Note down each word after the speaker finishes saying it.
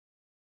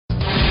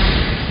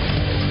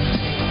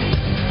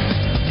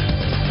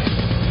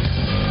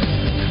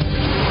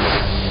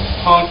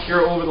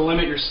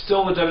tournament. You're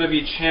still the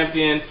WWE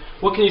champion.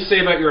 What can you say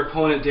about your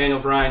opponent, Daniel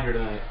Bryan, here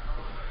tonight?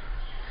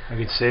 I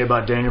could say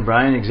about Daniel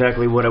Bryan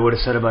exactly what I would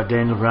have said about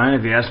Daniel Bryan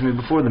if you asked me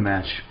before the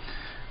match.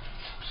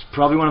 He's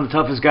probably one of the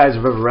toughest guys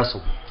I've ever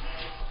wrestled.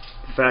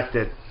 The fact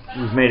that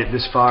we've made it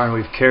this far and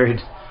we've carried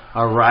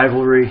our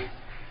rivalry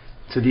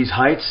to these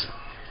heights,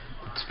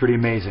 it's pretty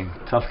amazing.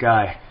 Tough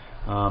guy.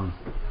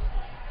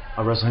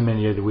 I'll wrestle him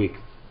any day of the week.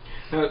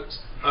 Now,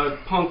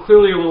 Punk,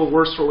 clearly a little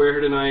worse for wear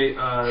here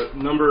tonight.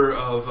 Number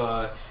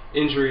of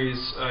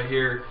injuries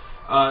here.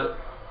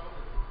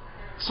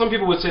 Some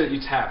people would say that you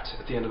tapped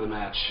at the end of the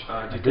match.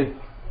 I did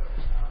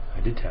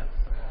tap.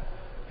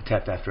 I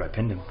tapped after I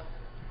pinned him.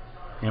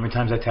 You know how many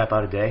times I tap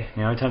out a day?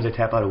 You know how many times I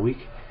tap out a week?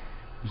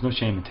 There's no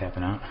shame in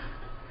tapping out.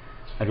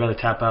 I'd rather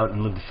tap out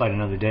and live the fight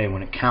another day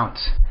when it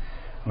counts,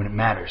 when it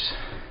matters.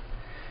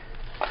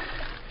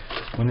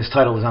 When this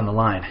title is on the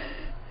line,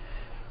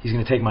 he's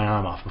going to take my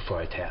arm off before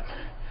I tap.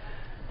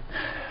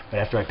 But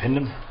after I pinned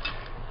him,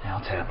 yeah,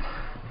 I'll tap.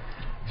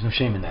 There's no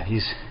shame in that.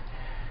 He's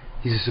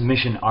a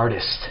submission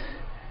artist.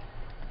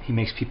 He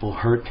makes people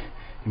hurt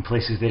in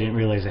places they didn't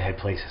realize they had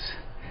places.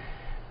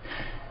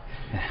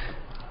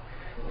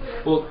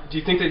 Well, do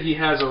you think that he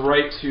has a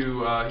right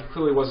to, he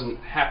clearly wasn't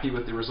happy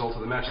with the result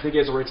of the match. Do you think he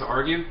has a right to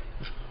argue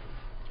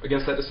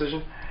against that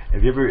decision?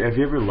 Have you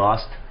ever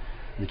lost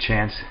the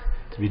chance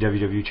to be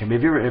WWE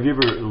champion? Have you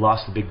ever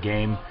lost a big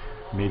game?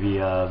 Maybe,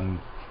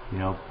 you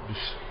know,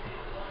 just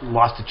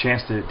lost a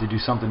chance to do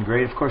something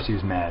great? Of course he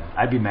was mad.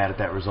 I'd be mad at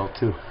that result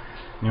too.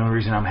 The only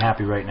reason I'm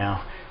happy right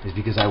now is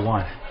because I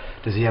won.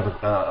 Does he have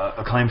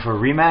a claim for a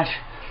rematch?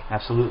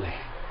 Absolutely.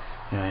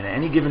 You know, in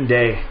any given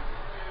day,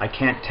 I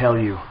can't tell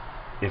you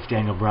if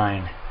Daniel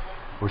Bryan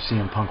or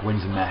CM Punk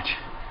wins a match.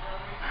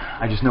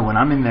 I just know when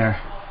I'm in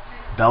there,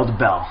 bell to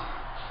bell,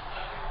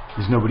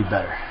 there's nobody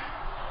better.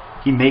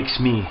 He makes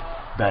me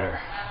better.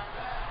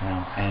 You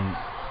know, and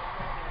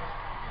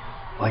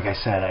like I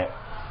said,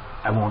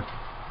 I won't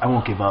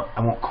give up.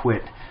 I won't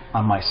quit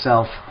on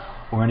myself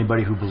or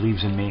anybody who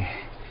believes in me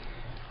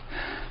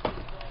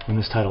when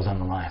this title's on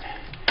the line.